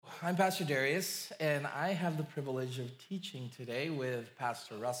I'm Pastor Darius, and I have the privilege of teaching today with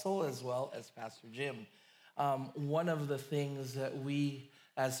Pastor Russell as well as Pastor Jim. One of the things that we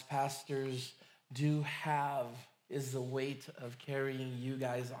as pastors do have is the weight of carrying you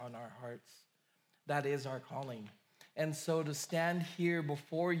guys on our hearts. That is our calling. And so to stand here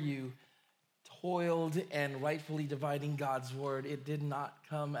before you, toiled and rightfully dividing God's word, it did not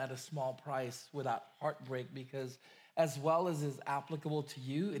come at a small price without heartbreak, because as well as is applicable to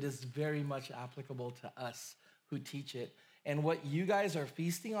you, it is very much applicable to us who teach it. And what you guys are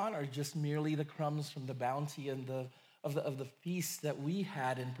feasting on are just merely the crumbs from the bounty and of the feast that we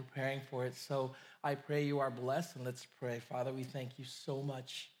had in preparing for it. So I pray you are blessed, and let's pray. Father, we thank you so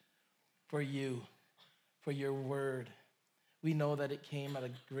much for you, for your word. We know that it came at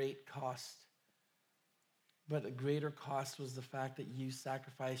a great cost, but a greater cost was the fact that you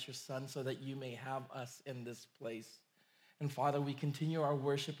sacrificed your son so that you may have us in this place. And Father, we continue our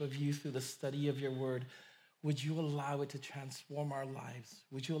worship of you through the study of your word. Would you allow it to transform our lives?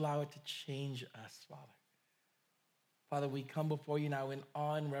 Would you allow it to change us, Father? Father, we come before you now in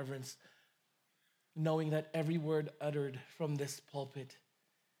awe and reverence, knowing that every word uttered from this pulpit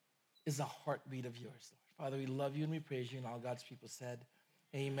is a heartbeat of yours, Lord. Father, we love you and we praise you, and all God's people said,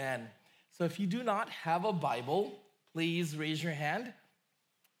 amen. So if you do not have a Bible, please raise your hand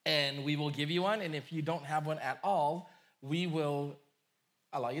and we will give you one. And if you don't have one at all, we will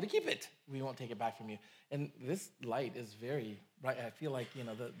allow you to keep it. We won't take it back from you. And this light is very bright. I feel like,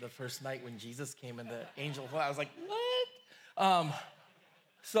 the first night when Jesus came and the angel, I was like, what?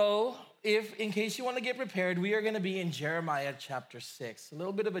 So in case you want to get prepared, we are going to be in Jeremiah chapter 6. A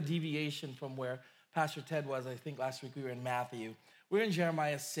little bit of a deviation from where Pastor Ted was. I think last week we were in Matthew. We're in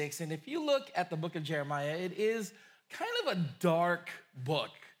Jeremiah 6, and if you look at the book of Jeremiah, it is kind of a dark book.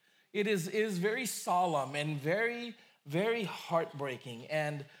 It is very solemn and very, very heartbreaking.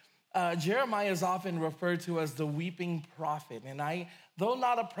 And Jeremiah is often referred to as the weeping prophet. And though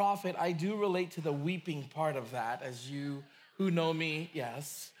not a prophet, I do relate to the weeping part of that, as you who know me,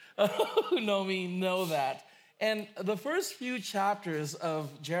 yes, who know me know that. And the first few chapters of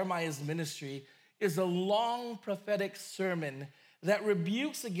Jeremiah's ministry is a long prophetic sermon that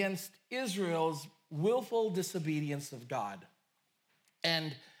rebukes against Israel's willful disobedience of God.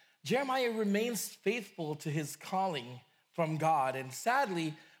 And Jeremiah remains faithful to his calling from God. And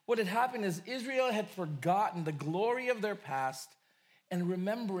sadly, what had happened is Israel had forgotten the glory of their past and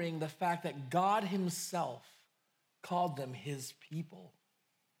remembering the fact that God himself called them his people.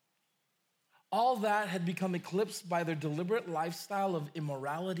 All that had become eclipsed by their deliberate lifestyle of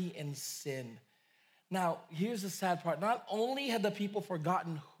immorality and sin. Now, here's the sad part. Not only had the people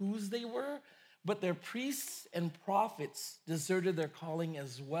forgotten whose they were, but their priests and prophets deserted their calling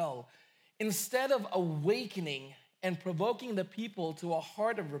as well. Instead of awakening and provoking the people to a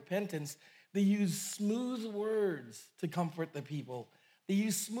heart of repentance, they used smooth words to comfort the people. They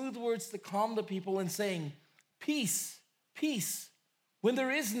used smooth words to calm the people and saying, peace, peace, when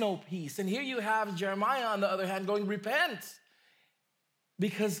there is no peace. And here you have Jeremiah, on the other hand, going, repent,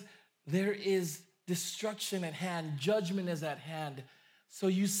 because there is destruction at hand, judgment is at hand. So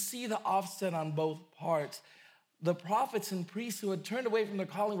you see the offset on both parts. The prophets and priests who had turned away from their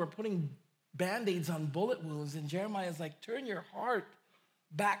calling were putting Band-Aids on bullet wounds, and Jeremiah is like, turn your heart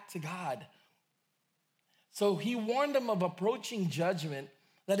back to God. So he warned them of approaching judgment,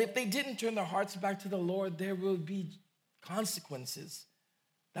 that if they didn't turn their hearts back to the Lord, there would be consequences.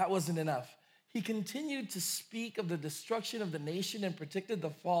 That wasn't enough. He continued to speak of the destruction of the nation and predicted the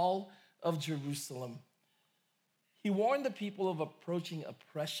fall of Jerusalem. He warned the people of approaching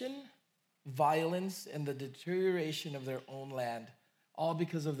oppression, violence, and the deterioration of their own land, all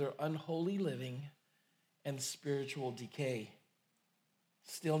because of their unholy living and spiritual decay.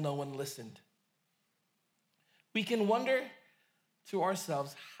 Still, no one listened. We can wonder to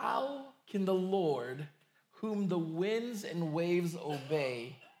ourselves, how can the Lord, whom the winds and waves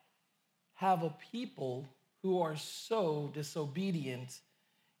obey, have a people who are so disobedient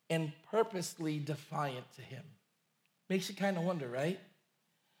and purposely defiant to him? Makes you kind of wonder, right?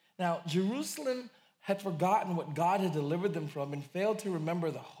 Now, Jerusalem had forgotten what God had delivered them from and failed to remember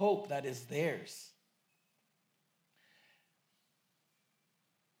the hope that is theirs.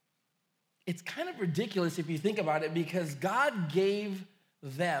 It's kind of ridiculous if you think about it, because God gave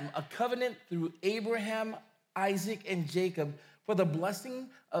them a covenant through Abraham, Isaac, and Jacob for the blessing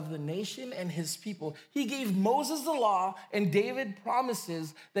of the nation and his people. He gave Moses the law, and David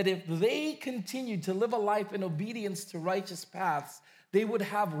promises that if they continued to live a life in obedience to righteous paths, they would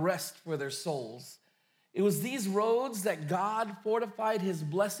have rest for their souls. It was these roads that God fortified his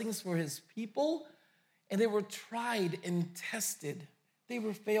blessings for his people, and they were tried and tested. they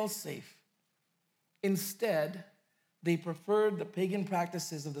were fail-safe. Instead, they preferred the pagan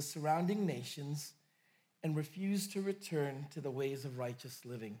practices of the surrounding nations and refused to return to the ways of righteous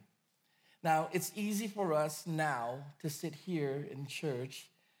living. Now, it's easy for us now to sit here in church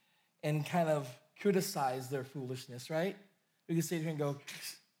and kind of criticize their foolishness, right? We can sit here and go,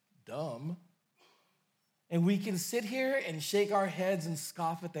 dumb. And we can sit here and shake our heads and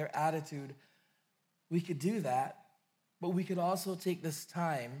scoff at their attitude. We could do that, but we could also take this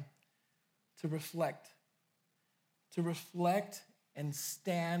time to reflect and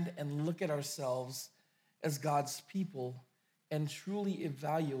stand and look at ourselves as God's people and truly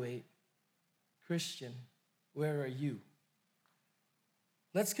evaluate, Christian, where are you?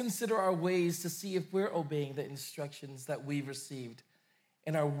 Let's consider our ways to see if we're obeying the instructions that we've received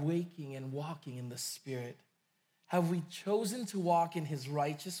and are waking and walking in the Spirit. Have we chosen to walk in his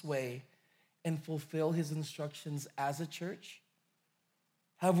righteous way and fulfill his instructions as a church?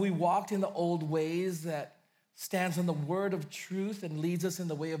 Have we walked in the old ways that stands on the word of truth and leads us in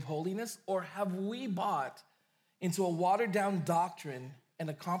the way of holiness? Or have we bought into a watered-down doctrine and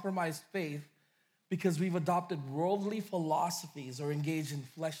a compromised faith because we've adopted worldly philosophies or engaged in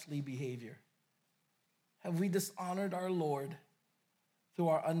fleshly behavior? Have we dishonored our Lord through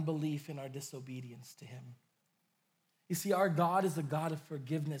our unbelief and our disobedience to him? You see, our God is a God of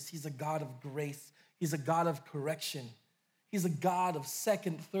forgiveness. He's a God of grace. He's a God of correction. He's a God of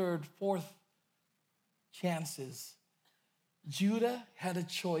second, third, fourth chances. Judah had a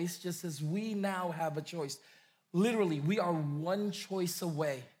choice just as we now have a choice. Literally, we are one choice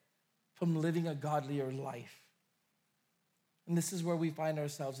away from living a godlier life. And this is where we find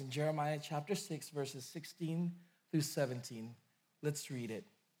ourselves in Jeremiah chapter 6, verses 16 through 17. Let's read it.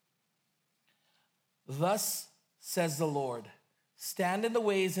 Thus says the Lord, stand in the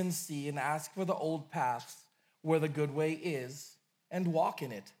ways and see and ask for the old paths where the good way is and walk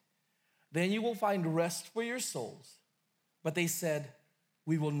in it. Then you will find rest for your souls. But they said,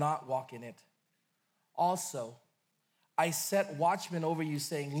 we will not walk in it. Also, I set watchmen over you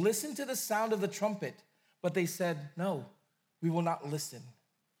saying, listen to the sound of the trumpet. But they said, no, we will not listen.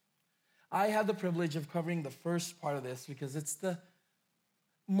 I have the privilege of covering the first part of this because it's the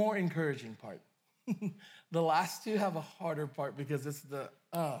more encouraging part. The last two have a harder part because it's the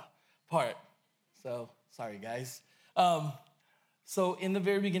part. So, sorry guys. So in the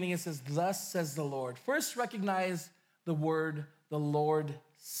very beginning it says, thus says the Lord. First recognize the word, the Lord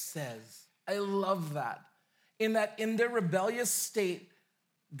says. I love that. In their rebellious state,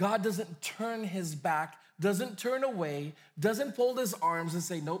 God doesn't turn his back, doesn't turn away, doesn't fold his arms and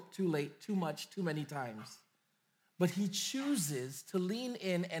say, nope, too late, too much, too many times. But he chooses to lean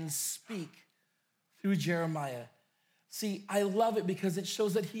in and speak through Jeremiah. See, I love it because it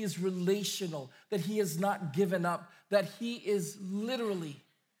shows that he is relational, that he has not given up, that he is literally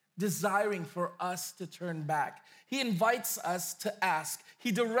desiring for us to turn back. He invites us to ask.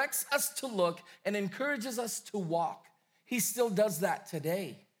 He directs us to look and encourages us to walk. He still does that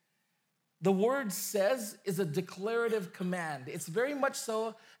today. The word says is a declarative command. It's very much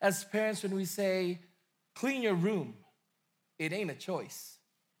so as parents when we say, clean your room. It ain't a choice.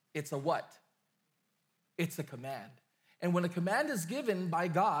 It's a what? It's a command. And when a command is given by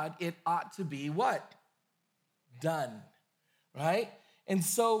God, it ought to be what? Done, right? And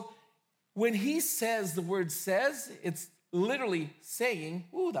so when he says, the word says, it's literally saying,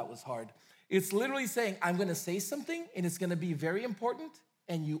 ooh, that was hard. It's literally saying, I'm going to say something and it's going to be very important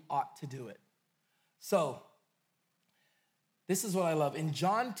and you ought to do it. So this is what I love. In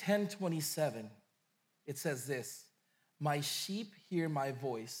John 10:27, it says this, my sheep hear my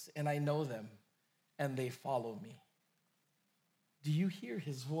voice and I know them and they follow me. Do you hear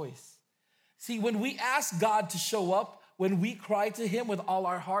his voice? See, when we ask God to show up, when we cry to him with all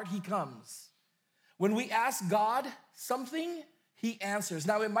our heart, he comes. When we ask God something, he answers.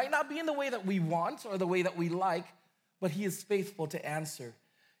 Now, it might not be in the way that we want or the way that we like, but he is faithful to answer.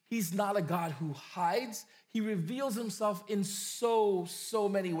 He's not a God who hides. He reveals himself in so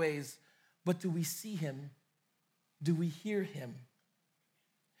many ways. But do we see him? Do we hear him?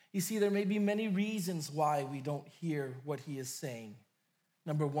 You see, there may be many reasons why we don't hear what he is saying.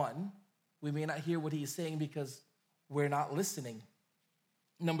 Number one, we may not hear what he is saying because we're not listening.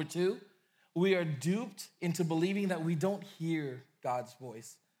 Number two, we are duped into believing that we don't hear God's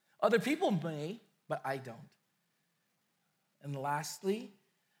voice. Other people may, but I don't. And lastly,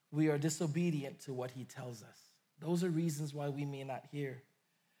 we are disobedient to what he tells us. Those are reasons why we may not hear.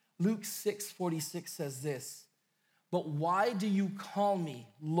 Luke 6:46 says this, but why do you call me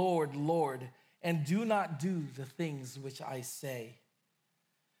Lord, Lord, and do not do the things which I say?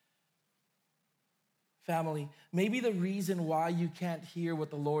 Family, maybe the reason why you can't hear what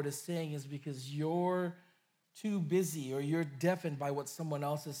the Lord is saying is because you're too busy or you're deafened by what someone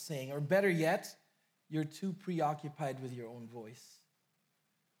else is saying. Or better yet, you're too preoccupied with your own voice.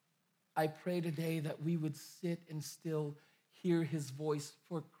 I pray today that we would sit and still hear his voice,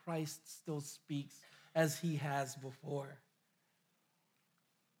 for Christ still speaks as he has before.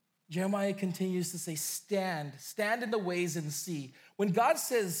 Jeremiah continues to say, stand in the ways and see. When God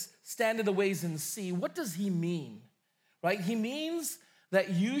says stand in the ways and see, what does he mean? Right? He means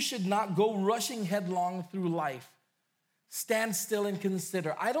that you should not go rushing headlong through life. Stand still and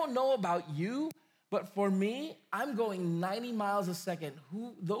consider. I don't know about you, but for me, I'm going 90 miles a second.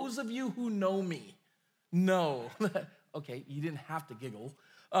 Those of you who know me know. Okay, you didn't have to giggle.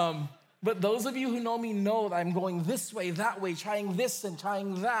 But those of you who know me know that I'm going this way, that way, trying this and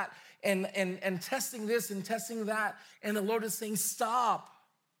trying that, and testing this and testing that. And the Lord is saying, stop.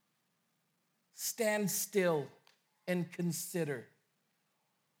 Stand still and consider.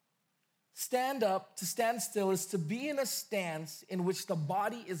 Stand up, to stand still, is to be in a stance in which the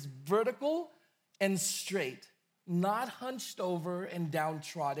body is vertical and straight, not hunched over and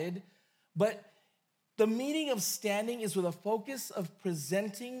downtrodden, but the meaning of standing is with a focus of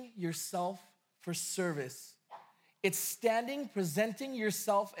presenting yourself for service. It's standing, presenting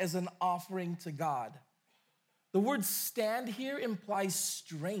yourself as an offering to God. The word stand here implies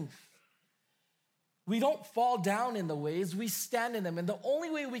strength. We don't fall down in the ways, we stand in them. And the only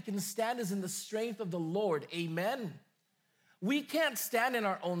way we can stand is in the strength of the Lord. Amen. We can't stand in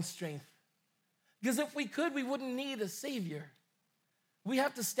our own strength. Because if we could, we wouldn't need a Savior. We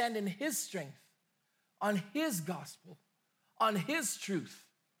have to stand in his strength, on his gospel, on his truth,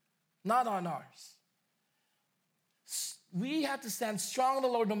 not on ours. We have to stand strong in the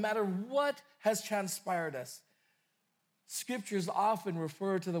Lord no matter what has transpired us. Scriptures often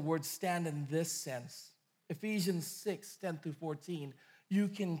refer to the word stand in this sense. Ephesians 6, 10 through 14. You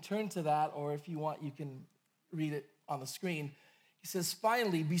can turn to that, or if you want, you can read it on the screen. He says,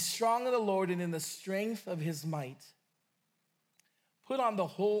 finally, be strong in the Lord and in the strength of his might. Put on the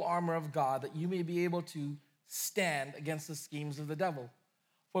whole armor of God that you may be able to stand against the schemes of the devil.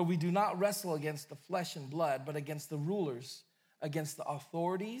 For we do not wrestle against the flesh and blood, but against the rulers, against the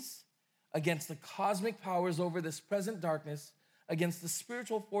authorities, against the cosmic powers over this present darkness, against the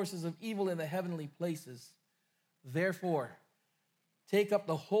spiritual forces of evil in the heavenly places. Therefore, take up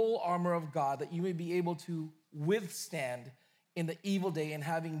the whole armor of God that you may be able to withstand in the evil day, and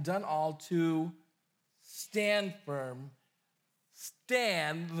having done all, to stand firm.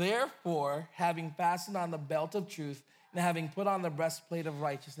 Stand, therefore, having fastened on the belt of truth and having put on the breastplate of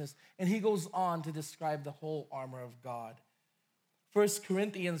righteousness. And he goes on to describe the whole armor of God. 1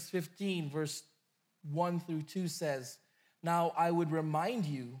 Corinthians 15, verse 1 through 2 says, now I would remind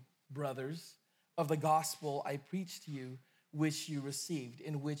you, brothers, of the gospel I preached to you, which you received,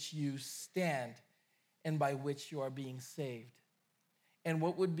 in which you stand, and by which you are being saved. And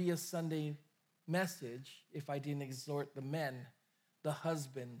what would be a Sunday message if I didn't exhort the men, the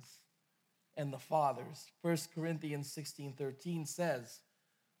husbands, and the fathers? 1 Corinthians 16:13 says,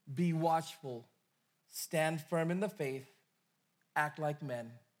 be watchful, stand firm in the faith, act like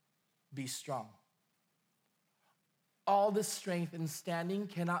men, be strong. All this strength and standing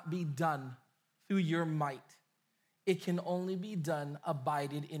cannot be done through your might. It can only be done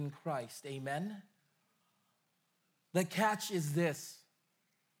abided in Christ. Amen? The catch is this.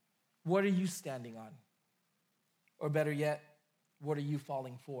 What are you standing on? Or better yet, what are you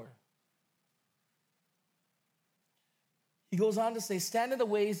falling for? He goes on to say, stand in the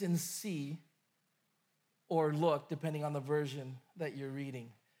ways and see, or look, depending on the version that you're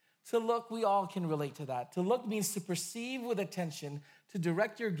reading. To look, we all can relate to that. To look means to perceive with attention, to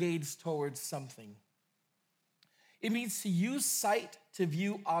direct your gaze towards something. It means to use sight to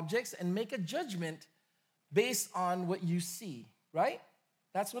view objects and make a judgment based on what you see, right?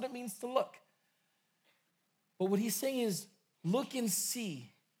 That's what it means to look. But what he's saying is, look and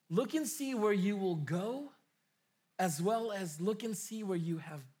see. Look and see where you will go, as well as look and see where you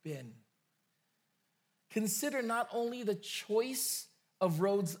have been. Consider not only the choice of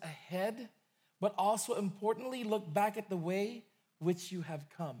roads ahead, but also importantly, look back at the way which you have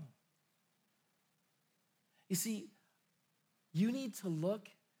come. You see, you need to look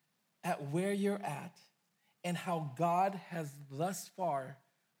at where you're at and how God has thus far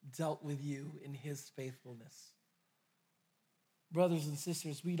dealt with you in his faithfulness. Brothers and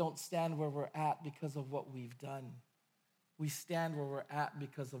sisters, we don't stand where we're at because of what we've done. We stand where we're at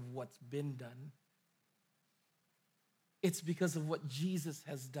because of what's been done. It's because of what Jesus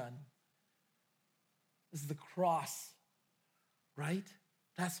has done. It's the cross, right?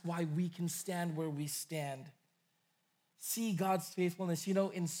 That's why we can stand where we stand. See God's faithfulness. You know,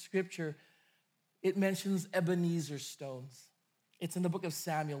 in Scripture, it mentions Ebenezer stones. It's in the book of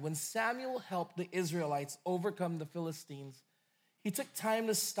Samuel. When Samuel helped the Israelites overcome the Philistines, he took time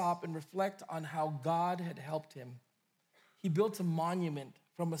to stop and reflect on how God had helped him. He built a monument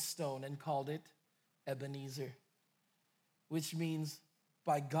from a stone and called it Ebenezer, which means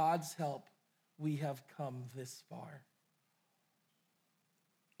by God's help, we have come this far.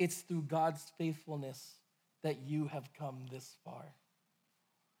 It's through God's faithfulness that you have come this far.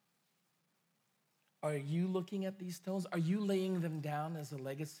 Are you looking at these stones? Are you laying them down as a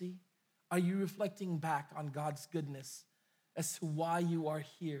legacy? Are you reflecting back on God's goodness as to why you are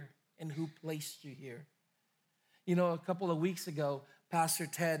here and who placed you here? You know, a couple of weeks ago, Pastor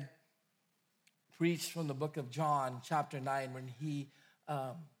Ted preached from the book of John, chapter 9, when he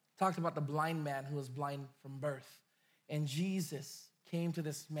talked about the blind man who was blind from birth. And Jesus came to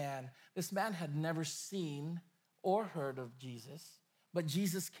this man. This man had never seen or heard of Jesus, but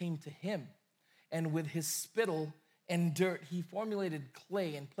Jesus came to him. And with his spittle and dirt, he formulated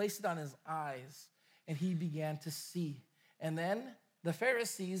clay and placed it on his eyes, and he began to see. And then the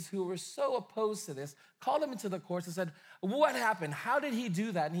Pharisees, who were so opposed to this, called him into the courts and said, "What happened? How did he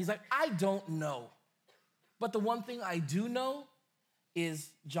do that?" And he's like, "I don't know. But the one thing I do know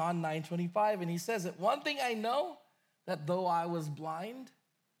is John 9:25, and he says it. One thing I know, that though I was blind,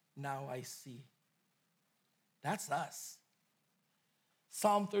 now I see." That's us.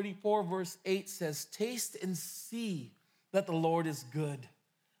 Psalm 34, verse 8 says, "Taste and see that the Lord is good.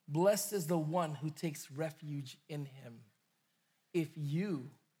 Blessed is the one who takes refuge in him." If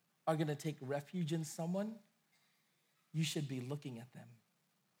you are going to take refuge in someone, you should be looking at them.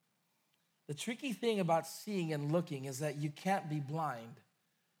 The tricky thing about seeing and looking is that you can't be blind,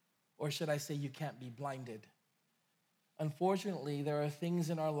 or should I say you can't be blinded. Unfortunately, there are things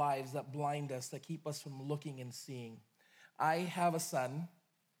in our lives that blind us, that keep us from looking and seeing. I have a son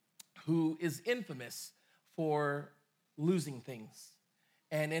who is infamous for losing things.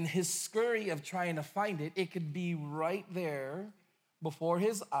 And in his scurry of trying to find it, it could be right there before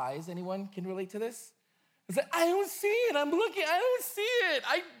his eyes. Anyone can relate to this? It's like, "I don't see it. I'm looking. I don't see it.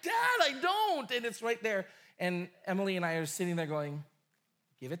 Dad, I don't." And it's right there. And Emily and I are sitting there going,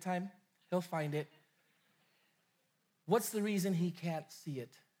 "Give it time. He'll find it." What's the reason he can't see it?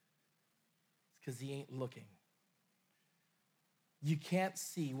 It's because he ain't looking. You can't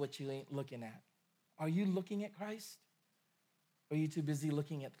see what you ain't looking at. Are you looking at Christ? Or are you too busy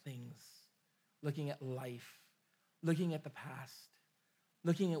looking at things, looking at life, looking at the past,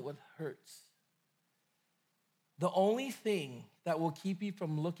 looking at what hurts? The only thing that will keep you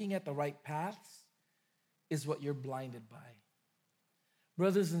from looking at the right paths is what you're blinded by.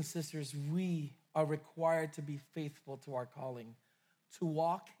 Brothers and sisters, we are required to be faithful to our calling, to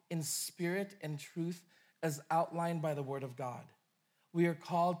walk in spirit and truth as outlined by the Word of God. We are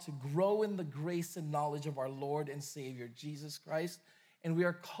called to grow in the grace and knowledge of our Lord and Savior, Jesus Christ, and we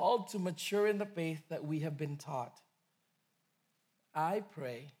are called to mature in the faith that we have been taught. I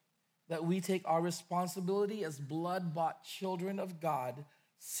pray that we take our responsibility as blood-bought children of God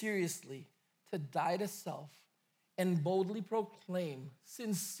seriously, to die to self and boldly proclaim,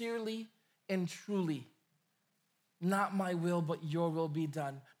 sincerely and truly, "Not my will, but your will be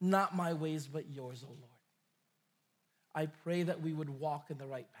done. Not my ways, but yours, O Lord." I pray that we would walk in the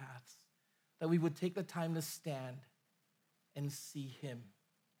right paths, that we would take the time to stand and see him.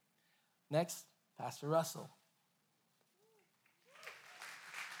 Next, Pastor Russell.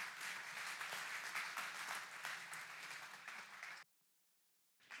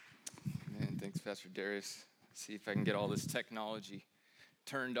 Man, thanks, Pastor Darius. See if I can get all this technology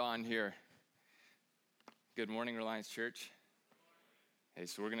turned on here. Good morning, Reliance Church. Hey,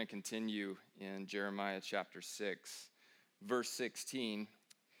 so we're going to continue in Jeremiah chapter 6, verse 16.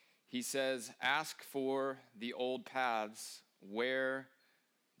 He says, "Ask for the old paths where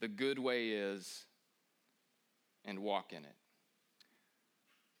the good way is and walk in it."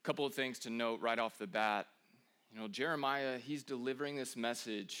 A couple of things to note right off the bat. You know, Jeremiah, he's delivering this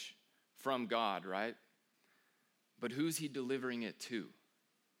message from God, right? But who's he delivering it to?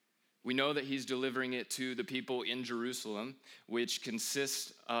 We know that he's delivering it to the people in Jerusalem, which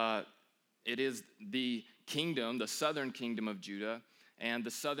consists, it is the kingdom, the southern kingdom of Judah, and the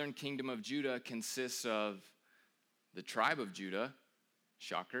southern kingdom of Judah consists of the tribe of Judah,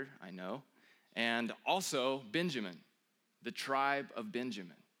 shocker, I know, and also Benjamin, the tribe of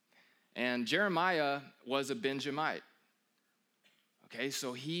Benjamin. And Jeremiah was a Benjamite. Okay,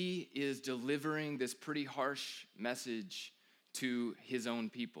 so he is delivering this pretty harsh message to his own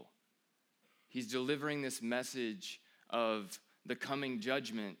people. He's delivering this message of the coming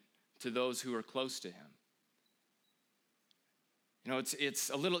judgment to those who are close to him. You know, it's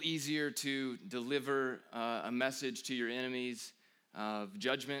a little easier to deliver a message to your enemies of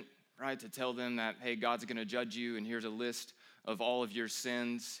judgment, right? To tell them that, hey, God's going to judge you, and here's a list of all of your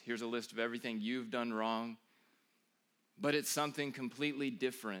sins. Here's a list of everything you've done wrong. But it's something completely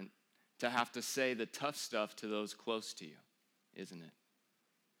different to have to say the tough stuff to those close to you, isn't it?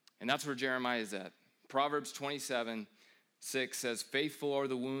 And that's where Jeremiah is at. Proverbs 27:6 says, faithful are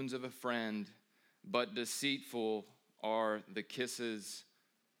the wounds of a friend, but deceitful are the kisses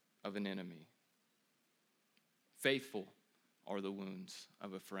of an enemy. Faithful are the wounds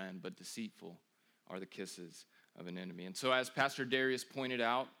of a friend, but deceitful are the kisses of an enemy. And so as Pastor Darius pointed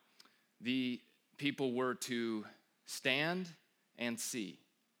out, the people were to stand and see.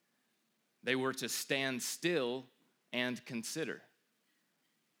 They were to stand still and consider.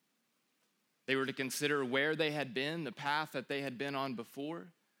 They were to consider where they had been, the path that they had been on before,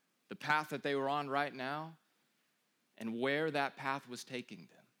 the path that they were on right now, and where that path was taking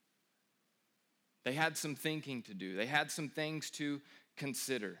them. They had some thinking to do. They had some things to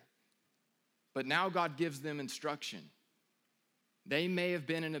consider. But now God gives them instruction. They may have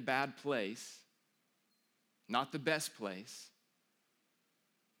been in a bad place, not the best place,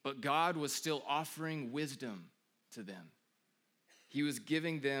 but God was still offering wisdom to them. He was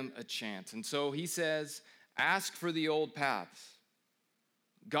giving them a chance. And so he says, ask for the old paths.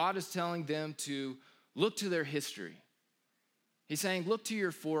 God is telling them to look to their history. He's saying, look to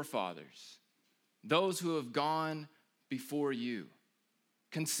your forefathers, those who have gone before you.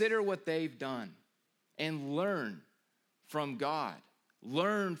 Consider what they've done and learn from God.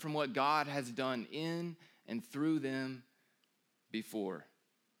 Learn from what God has done in and through them before.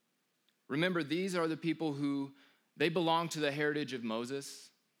 Remember, these are the people who, they belong to the heritage of Moses.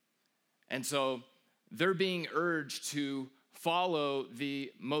 And so they're being urged to follow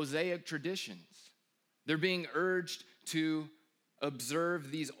the Mosaic traditions. They're being urged to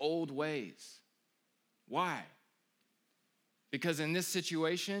observe these old ways. Why? Because in this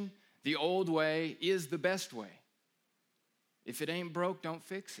situation, the old way is the best way. If it ain't broke, don't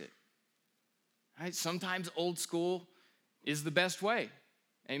fix it. Right? Sometimes old school is the best way.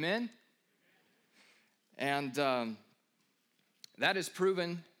 Amen? And that is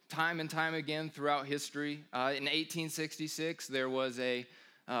proven time and time again throughout history. In 1866, there was the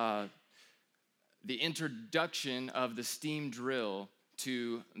introduction of the steam drill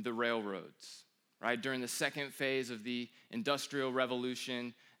to the railroads. Right? During the second phase of the Industrial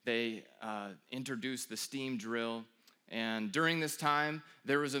Revolution, they introduced the steam drill. And during this time,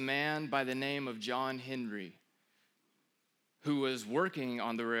 there was a man by the name of John Henry who was working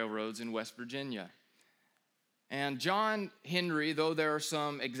on the railroads in West Virginia. And John Henry, though there are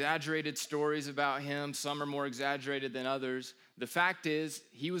some exaggerated stories about him, some are more exaggerated than others, the fact is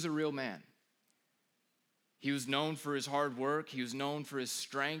he was a real man. He was known for his hard work. He was known for his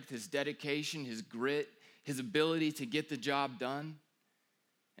strength, his dedication, his grit, his ability to get the job done.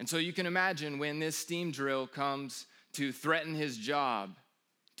 And so you can imagine when this steam drill comes to threaten his job,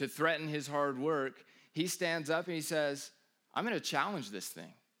 to threaten his hard work, he stands up and he says, I'm going to challenge this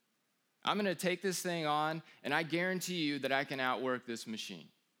thing. I'm going to take this thing on, and I guarantee you that I can outwork this machine.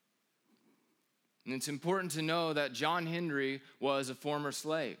 And it's important to know that John Henry was a former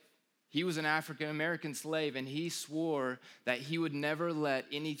slave. He was an African-American slave, and he swore that he would never let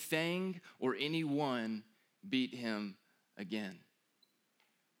anything or anyone beat him again.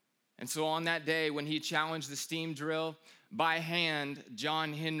 And so on that day, when he challenged the steam drill, by hand,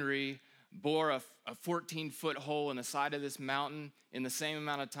 John Henry bore a 14-foot hole in the side of this mountain in the same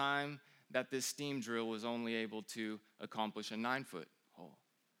amount of time that this steam drill was only able to accomplish a 9-foot hole.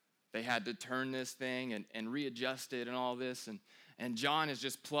 They had to turn this thing and readjust it and all this, and John is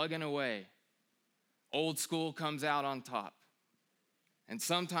just plugging away. Old school comes out on top. And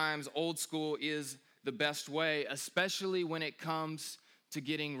sometimes old school is the best way, especially when it comes to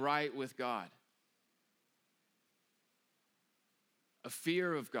getting right with God. A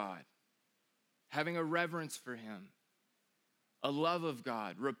fear of God, having a reverence for him, a love of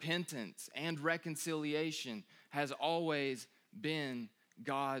God, repentance, and reconciliation has always been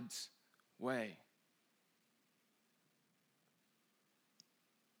God's way.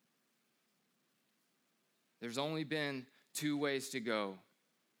 There's only been two ways to go.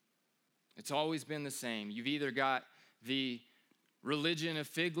 It's always been the same. You've either got the religion of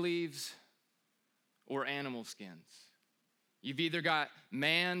fig leaves or animal skins. You've either got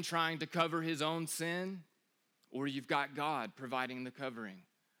man trying to cover his own sin, or you've got God providing the covering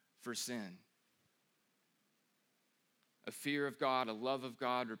for sin. A fear of God, a love of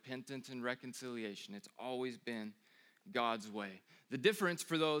God, repentance and reconciliation. It's always been God's way. The difference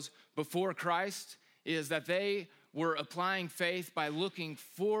for those before Christ is that they were applying faith by looking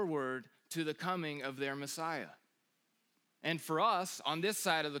forward to the coming of their Messiah. And for us, on this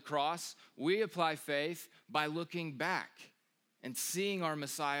side of the cross, we apply faith by looking back and seeing our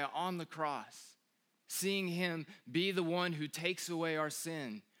Messiah on the cross, seeing him be the one who takes away our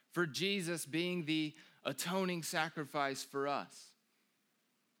sin, for Jesus being the atoning sacrifice for us.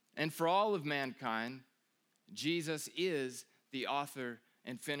 And for all of mankind, Jesus is the author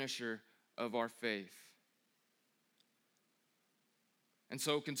and finisher of our faith. And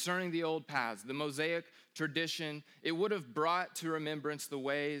so concerning the old paths, the Mosaic tradition, it would have brought to remembrance the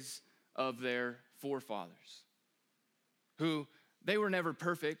ways of their forefathers, who they were never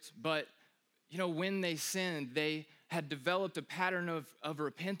perfect, but when they sinned, they had developed a pattern of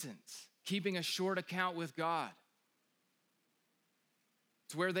repentance, keeping a short account with God.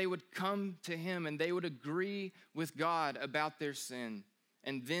 It's where they would come to him and they would agree with God about their sin,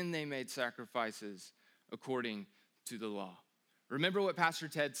 and then they made sacrifices according to the law. Remember what Pastor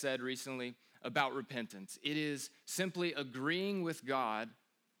Ted said recently about repentance. It is simply agreeing with God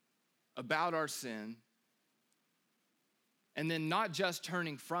about our sin, and then not just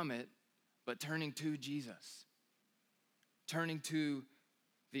turning from it, but turning to Jesus, turning to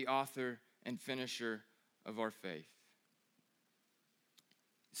the author and finisher of our faith.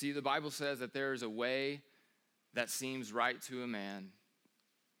 See, the Bible says that there is a way that seems right to a man,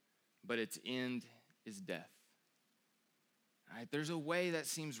 but its end is death. All right? There's a way that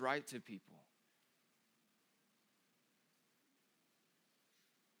seems right to people.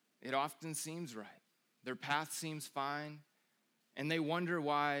 It often seems right. Their path seems fine, and they wonder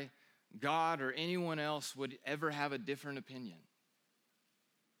why God or anyone else would ever have a different opinion.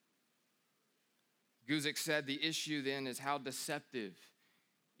 Guzik said the issue then is how deceptive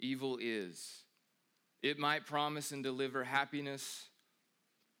evil is. It might promise and deliver happiness,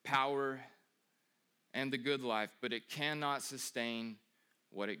 power, and the good life, but it cannot sustain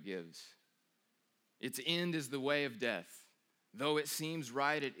what it gives. Its end is the way of death. Though it seems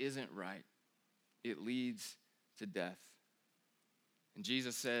right, it isn't right. It leads to death. And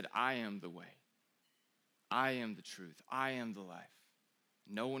Jesus said, I am the way. I am the truth. I am the life.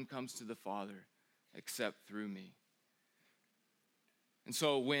 No one comes to the Father except through me. And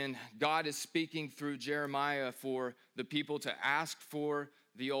so when God is speaking through Jeremiah for the people to ask for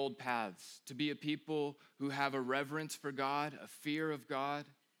the old paths, to be a people who have a reverence for God, a fear of God,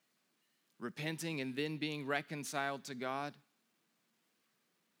 repenting and then being reconciled to God,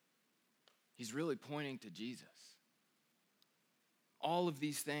 he's really pointing to Jesus. All of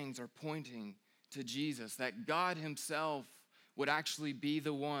these things are pointing to Jesus, that God himself would actually be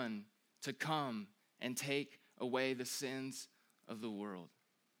the one to come and take away the sins of the world.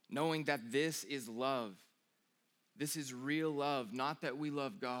 Knowing that this is love. This is real love, not that we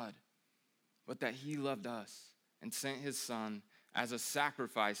love God, but that he loved us and sent his son as a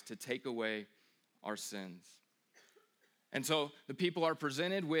sacrifice to take away our sins. And so the people are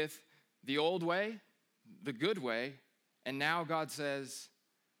presented with the old way, the good way, and now God says,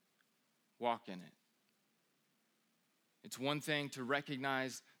 walk in it. It's one thing to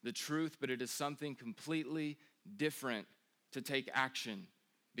recognize the truth, but it is something completely different to take action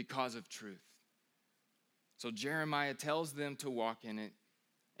because of truth. So Jeremiah tells them to walk in it,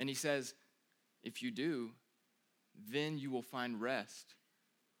 and he says, if you do, then you will find rest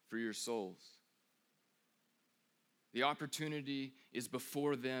for your souls. The opportunity is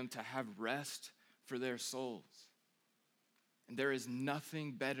before them to have rest for their souls. And there is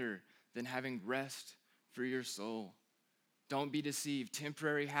nothing better than having rest for your soul. Don't be deceived.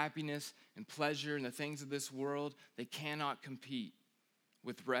 Temporary happiness and pleasure and the things of this world, they cannot compete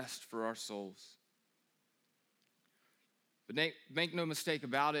with rest for our souls. But make no mistake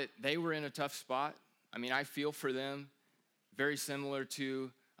about it, they were in a tough spot. I mean, I feel for them, very similar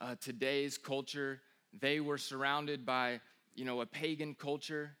to today's culture. They were surrounded by, a pagan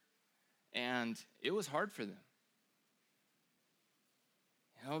culture, and it was hard for them.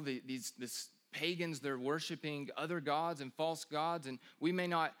 These pagans, they're worshiping other gods and false gods, and we may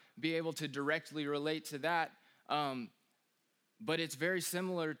not be able to directly relate to that, but it's very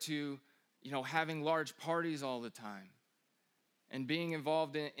similar to, having large parties all the time and being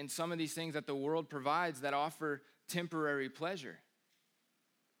involved in some of these things that the world provides that offer temporary pleasure.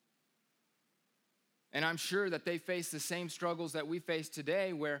 And I'm sure that they face the same struggles that we face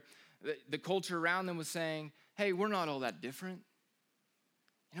today, where the culture around them was saying, hey, we're not all that different.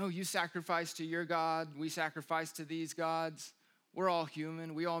 You sacrifice to your God, we sacrifice to these gods. We're all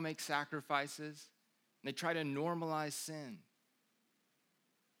human, we all make sacrifices. And they try to normalize sin.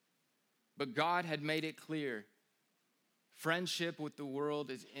 But God had made it clear Friendship with the world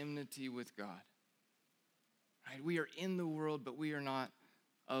is enmity with God. Right? We are in the world, but we are not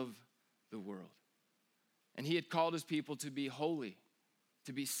of the world. And he had called his people to be holy,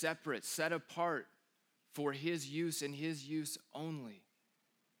 to be separate, set apart for his use and his use only.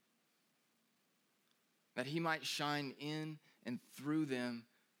 That he might shine in and through them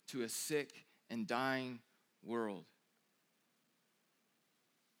to a sick and dying world.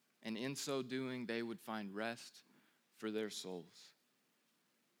 And in so doing, they would find rest for their souls.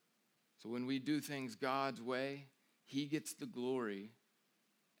 So when we do things God's way, he gets the glory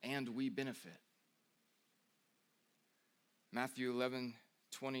and we benefit. Matthew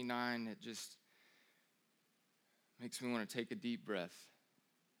 11:29, it just makes me want to take a deep breath.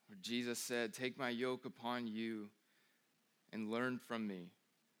 Where Jesus said, "Take my yoke upon you and learn from me,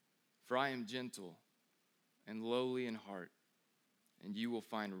 for I am gentle and lowly in heart, and you will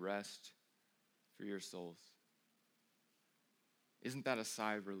find rest for your souls." Isn't that a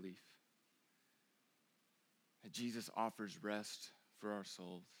sigh of relief? That Jesus offers rest for our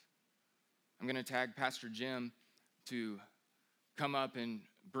souls. I'm going to tag Pastor Jim to come up and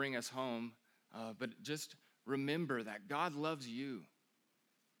bring us home, but just remember that God loves you.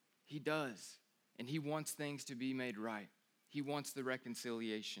 He does, and he wants things to be made right. He wants the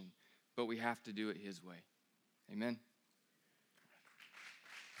reconciliation, but we have to do it his way. Amen.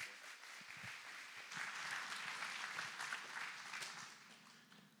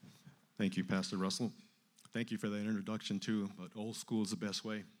 Thank you, Pastor Russell. Thank you for that introduction, too, but old school is the best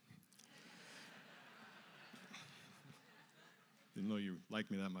way. Didn't know you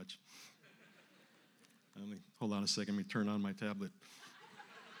liked me that much. Hold on a second, let me turn on my tablet.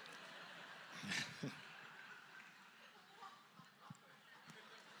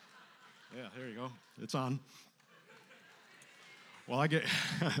 Yeah, there you go. It's on. Well, I get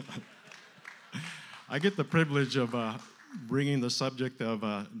I get the privilege of bringing the subject of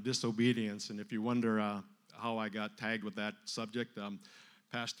disobedience, and if you wonder how I got tagged with that subject,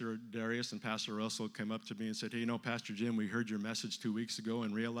 Pastor Darius and Pastor Russell came up to me and said, "Hey, you know, Pastor Jim, we heard your message 2 weeks ago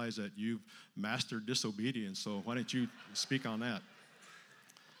and realized that you've mastered disobedience, so why don't you speak on that?"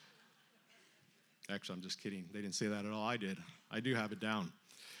 Actually, I'm just kidding. They didn't say that at all. I did. I do have it down.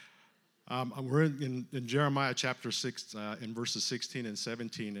 We're in Jeremiah chapter 6 in verses 16 and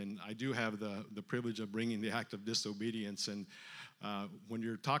 17, and I do have the privilege of bringing the act of disobedience. And when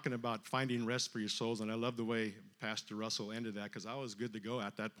you're talking about finding rest for your souls, and I love the way Pastor Russell ended that, because I was good to go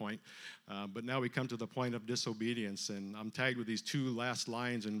at that point. But now we come to the point of disobedience, and I'm tagged with these two last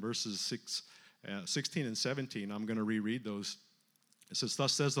lines in verses 16 and 17. I'm going to reread those. It says,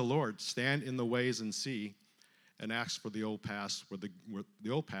 "Thus says the Lord, stand in the ways and see, and ask for the old paths where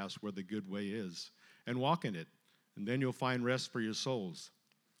the good way is, and walk in it, and then you'll find rest for your souls."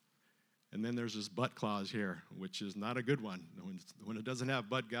 And then there's this but clause here, which is not a good one. When it doesn't have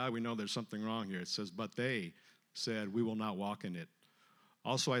but God, we know there's something wrong here. It says, "But they said, we will not walk in it.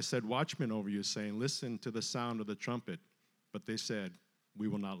 Also I said watchmen over you, saying, listen to the sound of the trumpet. But they said, we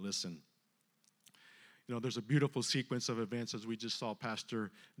will not listen." You know, there's a beautiful sequence of events as we just saw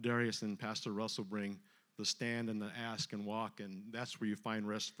Pastor Darius and Pastor Russell bring the stand and the ask and walk, and that's where you find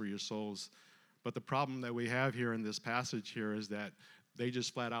rest for your souls. But the problem that we have here in this passage here is that they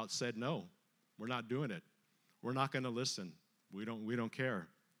just flat out said, no, we're not doing it. We're not going to listen. We don't care.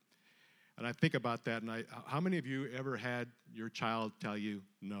 And I think about that, and how many of you ever had your child tell you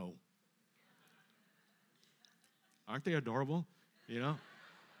no? Aren't they adorable? You know?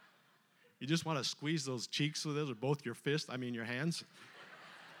 You just want to squeeze those cheeks with those, or both your fists, your hands.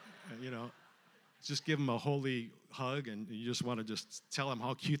 You know, just give them a holy hug, and you just want to just tell them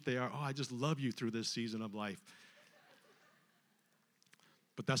how cute they are. Oh, I just love you through this season of life.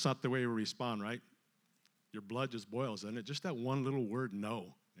 But that's not the way we respond, right? Your blood just boils, and it just that one little word,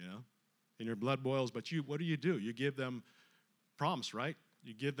 no, you know? And your blood boils, but what do? You give them prompts, right?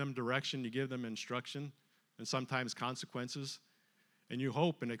 You give them direction, you give them instruction, and sometimes consequences, and you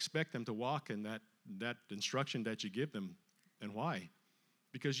hope and expect them to walk in that instruction that you give them. And why?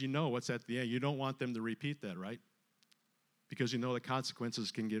 Because you know what's at the end. You don't want them to repeat that, right? Because you know the consequences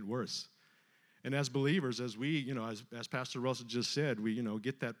can get worse. And as believers, as we, as Pastor Russell just said, we,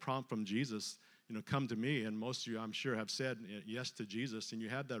 get that prompt from Jesus, come to me. And most of you, I'm sure, have said yes to Jesus, and you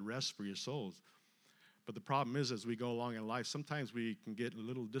have that rest for your souls. But the problem is, as we go along in life, sometimes we can get a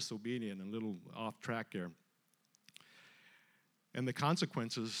little disobedient and a little off track there. And the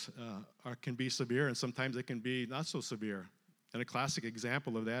consequences can be severe, and sometimes they can be not so severe. And a classic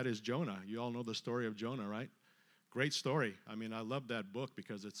example of that is Jonah. You all know the story of Jonah, right? Great story. I love that book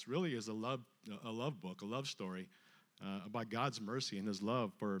because it's really is a love book, a love story. about God's mercy and his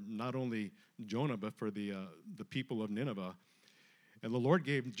love for not only Jonah, but for the people of Nineveh. And the Lord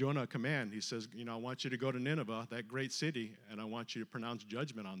gave Jonah a command. He says, I want you to go to Nineveh, that great city, and I want you to pronounce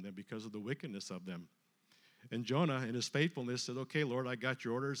judgment on them because of the wickedness of them. And Jonah, in his faithfulness, said, okay, Lord, I got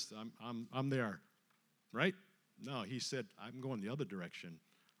your orders. I'm there, right? No, he said, I'm going the other direction.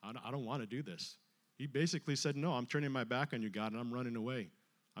 I don't want to do this. He basically said, no, I'm turning my back on you, God, and I'm running away.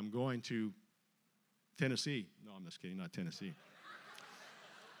 I'm going to Tennessee. No, I'm just kidding, not Tennessee.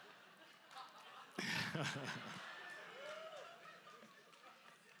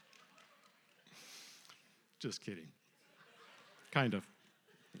 Just kidding. Kind of.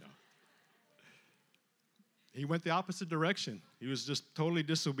 He went the opposite direction. He was just totally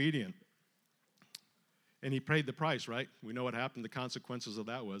disobedient. And he paid the price, right? We know what happened, the consequences of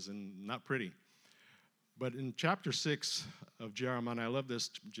that was, and not pretty. But in chapter 6 of Jeremiah, and I love this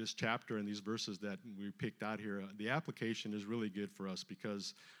just chapter and these verses that we picked out here, the application is really good for us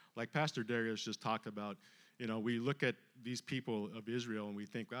because, like Pastor Darius just talked about, we look at these people of Israel and we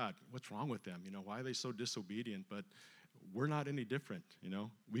think, God, what's wrong with them? Why are they so disobedient? But we're not any different,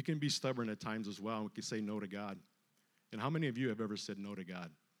 We can be stubborn at times as well, and we can say no to God. And how many of you have ever said no to God?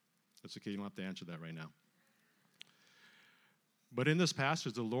 That's okay, you don't have to answer that right now. But in this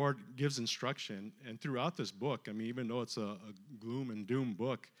passage, the Lord gives instruction, and throughout this book, even though it's a gloom and doom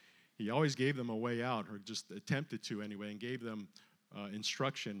book, he always gave them a way out, or just attempted to anyway, and gave them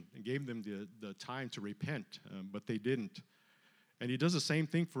instruction, and gave them the time to repent, but they didn't. And he does the same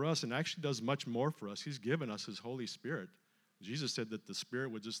thing for us, and actually does much more for us. He's given us his Holy Spirit. Jesus said that the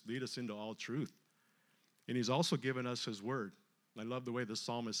Spirit would just lead us into all truth. And he's also given us his word. I love the way the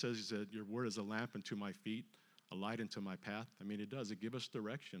psalmist says, he said, your word is a lamp unto my feet, a light into my path. It does. It gives us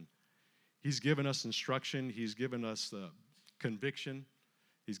direction. He's given us instruction. He's given us conviction.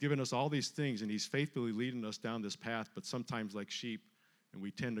 He's given us all these things, and he's faithfully leading us down this path, but sometimes like sheep, and we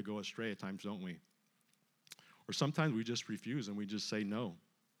tend to go astray at times, don't we? Or sometimes we just refuse and we just say no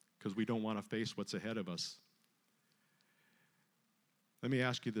because we don't want to face what's ahead of us. Let me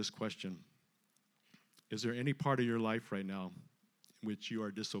ask you this question. Is there any part of your life right now in which you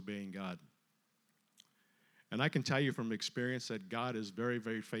are disobeying God? And I can tell you from experience that God is very,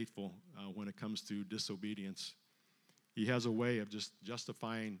 very faithful when it comes to disobedience. He has a way of just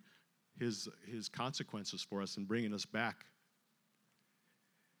justifying his consequences for us and bringing us back.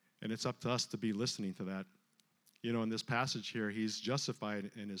 And it's up to us to be listening to that. In this passage here, he's justified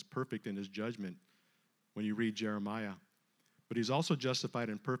and is perfect in his judgment when you read Jeremiah. But he's also justified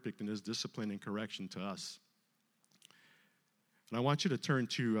and perfect in his discipline and correction to us. And I want you to turn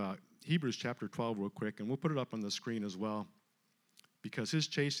to Hebrews chapter 12 real quick, and we'll put it up on the screen as well, because his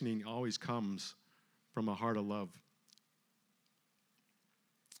chastening always comes from a heart of love.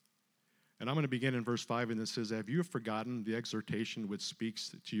 And I'm going to begin in verse 5, and it says, have you forgotten the exhortation which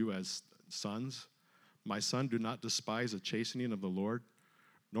speaks to you as sons? My son, do not despise the chastening of the Lord,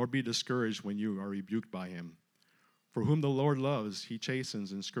 nor be discouraged when you are rebuked by him. For whom the Lord loves, he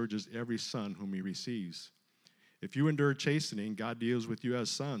chastens and scourges every son whom he receives. If you endure chastening, God deals with you as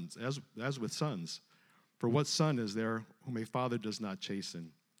sons, as with sons. For what son is there whom a father does not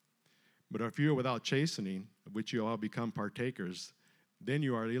chasten? But if you are without chastening, of which you all become partakers, then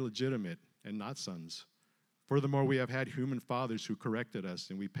you are illegitimate and not sons. Furthermore, we have had human fathers who corrected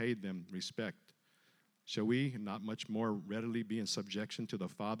us, and we paid them respect. Shall we not much more readily be in subjection to the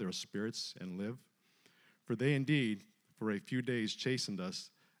Father of spirits and live? For they indeed, for a few days, chastened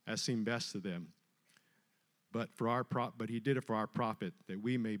us, as seemed best to them. But he did it for our profit, that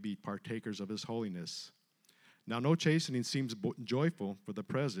we may be partakers of his holiness. Now, no chastening seems joyful for the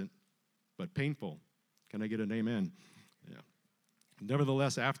present, but painful. Can I get an amen? Yeah.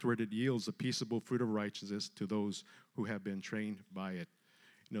 Nevertheless, afterward it yields the peaceable fruit of righteousness to those who have been trained by it.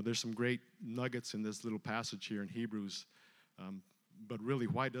 There's some great nuggets in this little passage here in Hebrews. But really,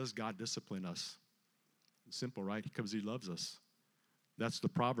 why does God discipline us? Simple, right? Because he loves us. That's the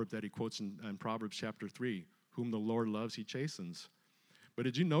proverb that he quotes in Proverbs chapter 3. Whom the Lord loves, he chastens. But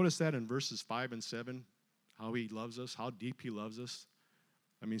did you notice that in verses 5 and 7, how he loves us, how deep he loves us?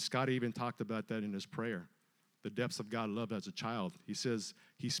 Scott even talked about that in his prayer. The depths of God's love as a child. He says,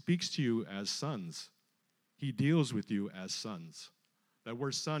 he speaks to you as sons. He deals with you as sons. That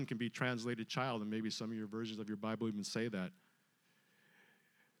word son can be translated child, and maybe some of your versions of your Bible even say that.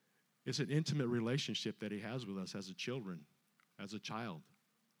 It's an intimate relationship that he has with us as a children, as a child.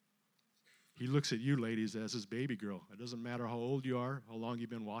 He looks at you, ladies, as his baby girl. It doesn't matter how old you are, how long you've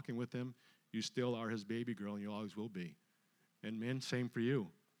been walking with him, you still are his baby girl, and you always will be. And men, same for you.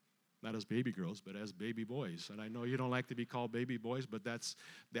 Not as baby girls, but as baby boys. And I know you don't like to be called baby boys, but that's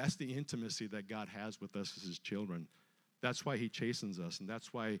the intimacy that God has with us as his children. That's why he chastens us, and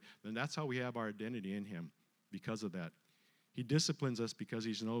that's how we have our identity in him, because of that. He disciplines us because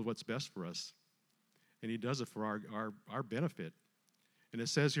he knows what's best for us, and he does it for our benefit. And it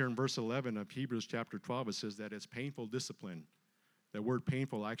says here in verse 11 of Hebrews chapter 12, it says that it's painful discipline. That word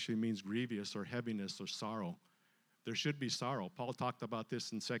painful actually means grievous or heaviness or sorrow. There should be sorrow. Paul talked about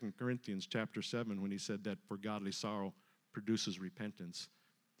this in 2 Corinthians chapter 7 when he said that for godly sorrow produces repentance.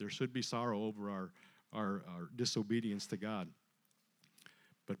 There should be sorrow over our disobedience to God.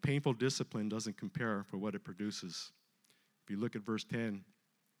 But painful discipline doesn't compare for what it produces. If you look at verse 10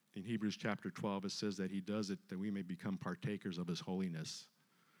 in Hebrews chapter 12, it says that he does it that we may become partakers of his holiness.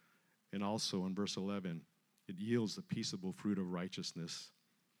 And also in verse 11, it yields the peaceable fruit of righteousness.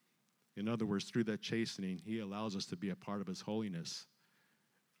 In other words, through that chastening, he allows us to be a part of his holiness.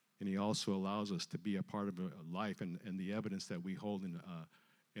 And he also allows us to be a part of a life, and the evidence that we hold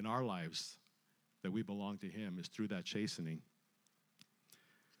in our lives that we belong to him is through that chastening.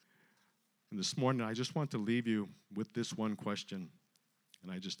 And this morning, I just want to leave you with this one question,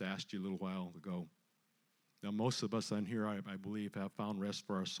 and I just asked you a little while ago. Now, most of us on here, I believe, have found rest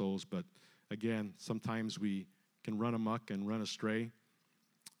for our souls, but again, sometimes we can run amok and run astray.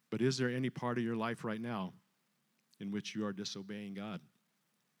 But is there any part of your life right now in which you are disobeying God?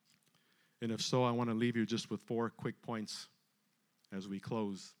 And if so, I want to leave you just with 4 quick points as we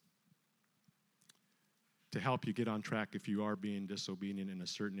close to help you get on track if you are being disobedient in a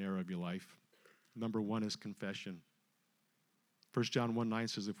certain area of your life. Number 1 is confession. 1 John 1:9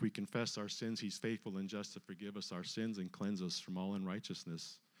 says, if we confess our sins, he's faithful and just to forgive us our sins and cleanse us from all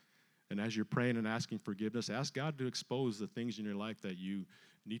unrighteousness. And as you're praying and asking forgiveness, ask God to expose the things in your life that you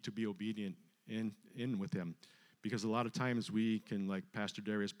need to be obedient in with him. Because a lot of times we can, like Pastor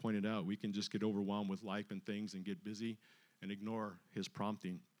Darius pointed out, we can just get overwhelmed with life and things and get busy and ignore his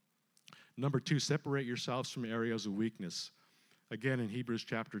prompting. Number 2, separate yourselves from areas of weakness. Again, in Hebrews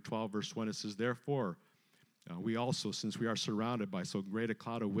chapter 12, verse 1, it says, therefore, we also, since we are surrounded by so great a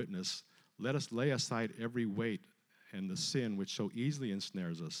cloud of witness, let us lay aside every weight and the sin which so easily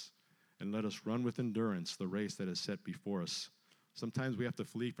ensnares us, and let us run with endurance the race that is set before us. Sometimes we have to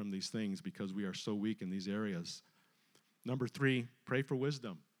flee from these things because we are so weak in these areas. Number 3, pray for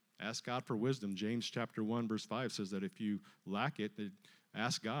wisdom. Ask God for wisdom. James chapter 1, verse 5 says that if you lack it,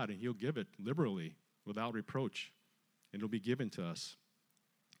 ask God, and he'll give it liberally, without reproach, and it'll be given to us.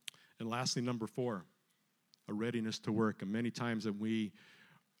 And lastly, number 4, a readiness to work. And many times that we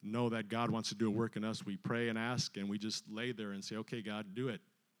know that God wants to do a work in us, we pray and ask, and we just lay there and say, okay, God, do it.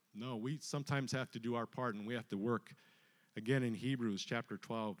 No, we sometimes have to do our part, and we have to work. Again, in Hebrews chapter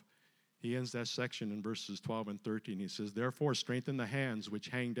 12, he ends that section in verses 12 and 13. He says, therefore, strengthen the hands which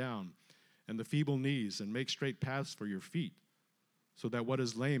hang down, and the feeble knees, and make straight paths for your feet, so that what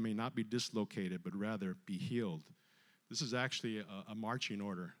is lame may not be dislocated, but rather be healed. This is actually a marching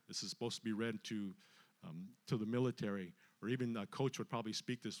order. This is supposed to be read to the military, or even a coach would probably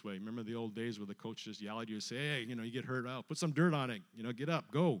speak this way. Remember the old days where the coach just yelled at you and say, hey, you get hurt out, put some dirt on it, get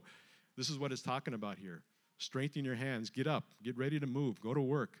up, go. This is what it's talking about here. Strengthen your hands, get up, get ready to move, go to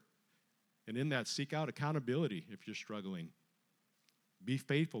work. And in that, seek out accountability if you're struggling. Be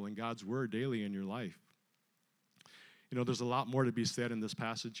faithful in God's word daily in your life. There's a lot more to be said in this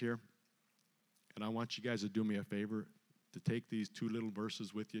passage here. And I want you guys to do me a favor, to take these 2 little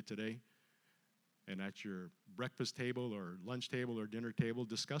verses with you today. And at your breakfast table or lunch table or dinner table,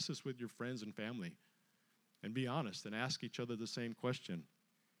 discuss this with your friends and family. And be honest and ask each other the same question.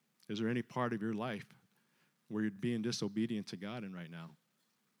 Is there any part of your life where you're being disobedient to God in right now?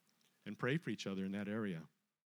 And pray for each other in that area.